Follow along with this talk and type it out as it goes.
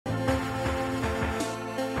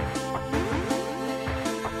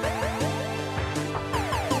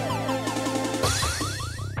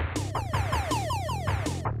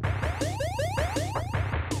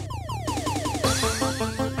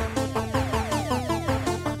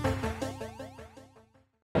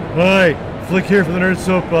Hi, Flick here from the Nerd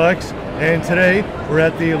Soapbox, and today we're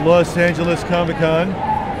at the Los Angeles Comic-Con,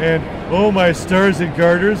 and oh my stars and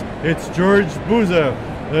garters, it's George Buza,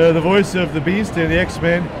 the voice of the Beast in the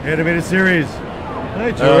X-Men animated series.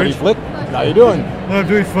 Hi, George. Howdy, Flick. How you doing? I'm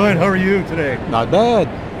doing fine. How are you today? Not bad.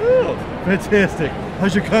 Oh, fantastic.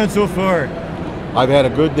 How's your con so far? I've had a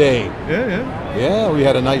good day. Yeah. Yeah, we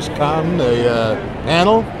had a nice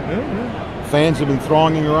panel. Yeah. Fans have been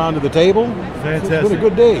thronging around to the table. Fantastic. It's been a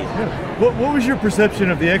good day. Yeah. What was your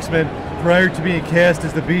perception of the X-Men prior to being cast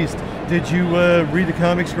as the Beast? Did you read the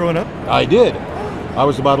comics growing up? I did. I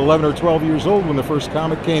was about 11 or 12 years old when the first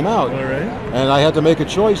comic came out. All right. And I had to make a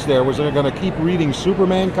choice there. Was I going to keep reading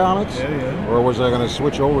Superman comics? Yeah. Or was I going to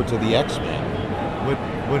switch over to the X-Men?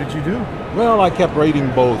 What did you do? Well, I kept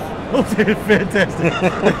reading both. Oh, fantastic.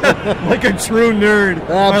 Like a true nerd.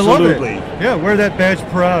 Absolutely. I love it. Yeah, wear that badge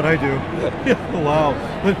proud. I do. Yeah, wow.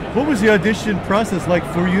 But what was the audition process like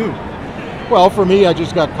for you? Well, for me, I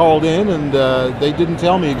just got called in, and they didn't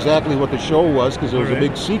tell me exactly what the show was because it was a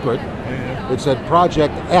big secret. Yeah. It said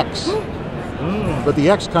Project X. Oh. But the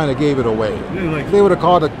X kind of gave it away. Yeah, They would have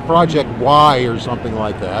called it Project Y or something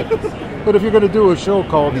like that. But if you're going to do a show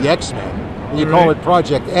called The X-Men, and you call it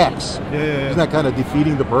Project X, isn't that kind of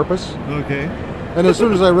defeating the purpose? Okay. And as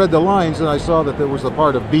soon as I read the lines and I saw that there was the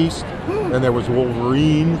part of Beast and there was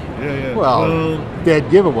Wolverine, well,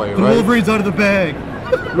 dead giveaway, the right? Wolverine's out of the bag.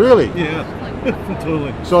 Really? Yeah,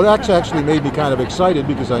 totally. So that actually made me kind of excited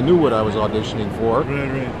because I knew what I was auditioning for.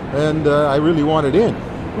 Right. And I really wanted in.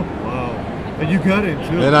 Oh, wow. And you got in,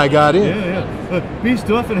 too. And I got in. Yeah.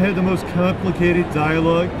 Beast often had the most complicated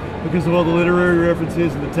dialogue because of all the literary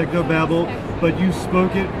references and the techno-babble, but you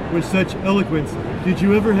spoke it with such eloquence. Did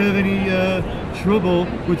you ever have any trouble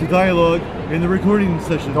with the dialogue in the recording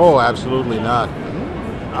sessions? Oh, absolutely not.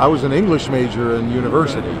 I was an English major in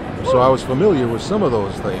university, so I was familiar with some of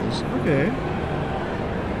those things. Okay.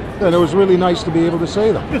 And it was really nice to be able to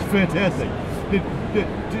say them. That's fantastic.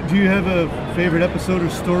 Do you have a favorite episode or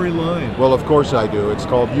storyline? Well, of course I do. It's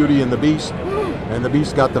called Beauty and the Beast, and the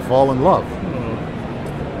Beast got to fall in love.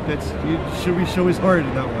 Should we show his heart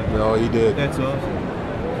in that one? No, he did. That's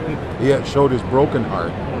awesome. He showed his broken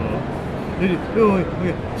heart.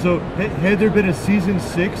 So, had there been a season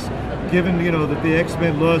 6, given that the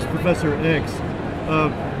X-Men lost Professor X,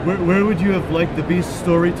 where would you have liked the Beast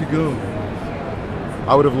story to go?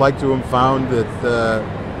 I would have liked to have found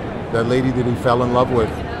that lady that he fell in love with,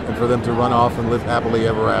 and for them to run off and live happily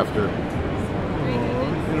ever after.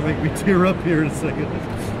 It's gonna make me tear up here in a second.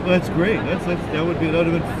 Well, that's great. That would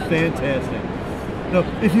have been fantastic. Now,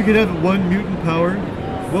 if you could have one mutant power,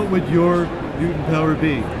 what would your mutant power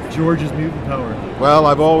be? George's mutant power. Well,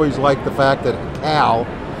 I've always liked the fact that Cal,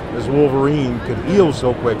 as Wolverine, could heal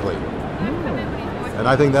so quickly. And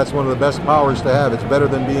I think that's one of the best powers to have. It's better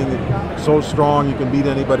than being so strong you can beat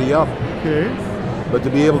anybody up. Okay. But to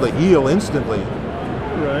be able to heal instantly,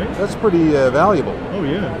 that's pretty valuable. Oh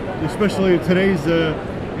yeah, especially in today's, the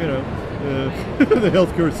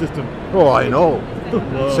healthcare system. Oh, I know.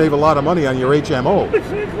 Wow. Save a lot of money on your HMO.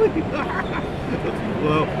 Exactly.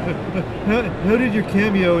 Well, how did your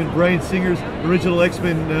cameo in Bryan Singer's original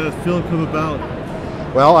X-Men film come about?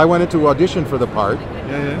 Well, I went into audition for the part,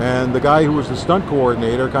 and the guy who was the stunt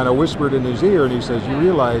coordinator kind of whispered in his ear, and he says, "You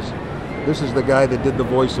realize this is the guy that did the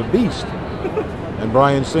voice of Beast." And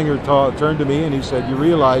Bryan Singer turned to me and he said, "You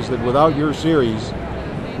realize that without your series,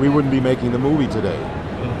 we wouldn't be making the movie today."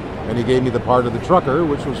 And he gave me the part of the trucker,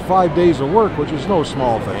 which was 5 days of work, which is no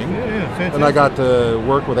small thing. Fantastic. And I got to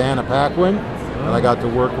work with Anna Paquin, and I got to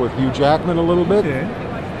work with Hugh Jackman a little bit.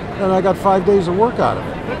 And I got 5 days of work out of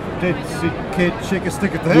it. You can't shake a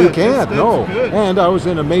stick at that. You can't, that's no. Good. And I was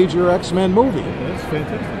in a major X-Men movie. That's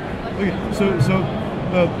fantastic. Okay, so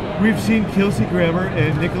we've seen Kelsey Grammer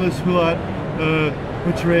and Nicholas Hulot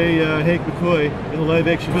portray Hank McCoy in the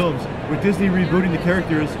live-action films. With Disney rebooting the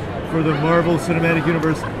characters for the Marvel Cinematic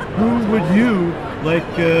Universe, who would you like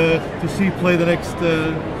to see play the next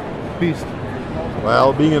Beast?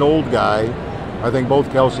 Well, being an old guy, I think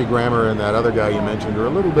both Kelsey Grammer and that other guy you mentioned are a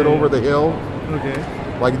little bit over the hill. Okay.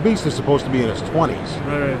 Like, Beast is supposed to be in his 20s.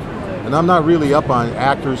 Right. And I'm not really up on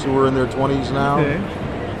actors who are in their 20s now. Okay.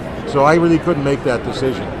 So I really couldn't make that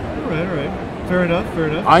decision. All right. Fair enough.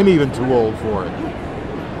 I'm even too old for it.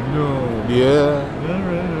 No. Yeah. All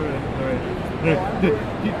right.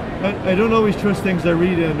 I don't always trust things I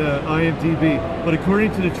read in IMDB, but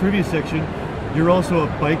according to the trivia section, you're also a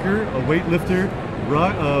biker, a weightlifter,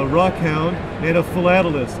 rock hound, and a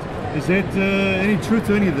philatelist. Is that any truth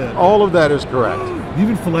to any of that? All of that is correct.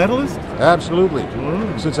 Even philatelist? Absolutely.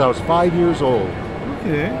 Whoa. Since I was 5 years old.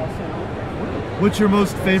 Okay. What's your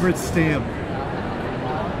most favorite stamp?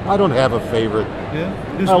 I don't have a favorite.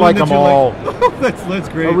 Yeah? I like them all. Like. That's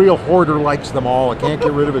great. A real hoarder likes them all. I can't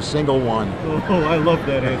get rid of a single one. Oh, I love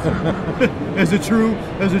that answer. as a true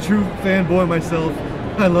fanboy myself,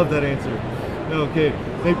 I love that answer. Okay,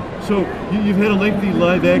 hey, so you've had a lengthy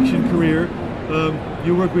live-action career.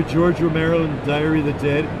 You worked with George Romero in Diary of the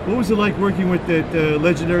Dead. What was it like working with that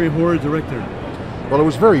legendary horror director? Well, it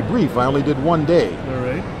was very brief. I only did one day. All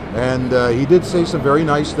right. And he did say some very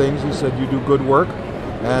nice things. He said, "You do good work,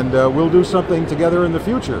 and we'll do something together in the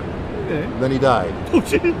future." Okay. Then he died. Oh,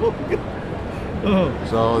 shit. Oh.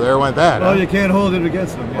 So there went that. Oh, huh? you can't hold it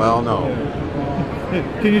against him. Yeah. Well, no.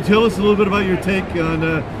 Yeah. Can you tell us a little bit about your take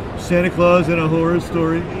on Santa Claus and a horror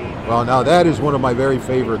story? Well, now that is one of my very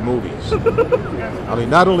favorite movies. I mean,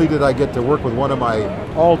 not only did I get to work with one of my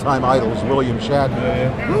all-time idols, William Shatner.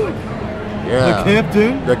 Yeah. The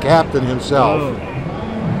captain? The captain himself. Oh.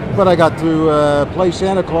 But I got to play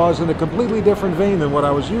Santa Claus in a completely different vein than what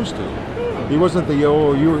I was used to. He wasn't the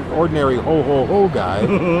ordinary ho-ho-ho guy.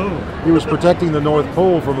 He was protecting the North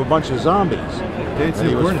Pole from a bunch of zombies. And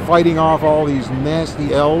he was fighting off all these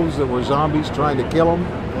nasty elves that were zombies trying to kill him.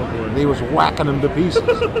 And he was whacking them to pieces.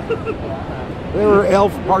 There were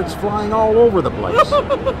elf parts flying all over the place.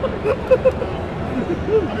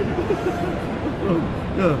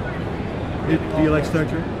 Do you like Star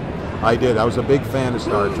Trek? I did. I was a big fan of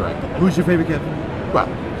Star Trek. Who's your favorite captain? Well,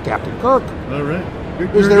 Captain Kirk. All right.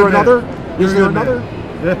 Is there another? Is there another?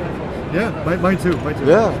 Yeah, mine too.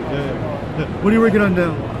 Yeah. What are you working on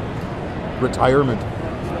now? Retirement.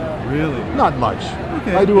 Really? Not much.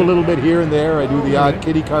 Okay. I do a little bit here and there. I do the odd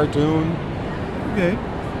kitty cartoon. Okay.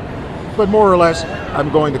 But more or less, I'm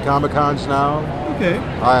going to Comic-Cons now. Okay.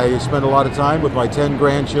 I spend a lot of time with my 10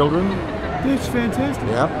 grandchildren. That's fantastic.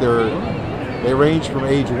 Yeah, they range from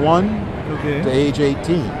age 1 to age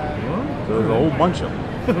 18. Wow. So there's a whole bunch of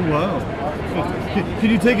them. Wow. Can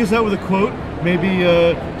you take us out with a quote? Maybe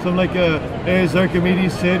something like, as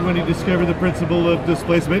Archimedes said when he discovered the principle of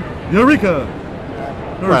displacement, Eureka!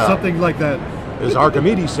 Or something like that. As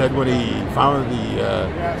Archimedes said when he found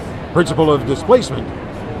the principle of displacement,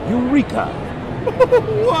 Eureka!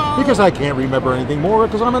 Wow. Because I can't remember anything more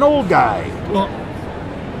because I'm an old guy. Well,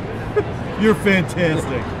 you're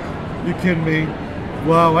fantastic. You kidding me?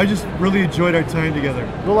 Wow, I just really enjoyed our time together.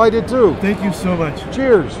 Well, I did too. Thank you so much.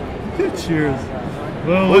 Cheers. Cheers.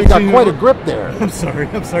 Well, you got quite a grip there. I'm sorry.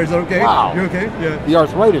 Is that okay? Wow. You okay? Yeah. The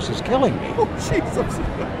arthritis is killing me. Oh, jeez. I'm sorry.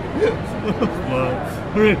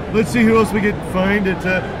 Wow. All right, let's see who else we can find at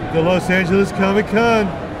the Los Angeles Comic Con.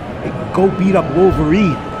 Go beat up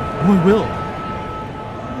Wolverine. We will.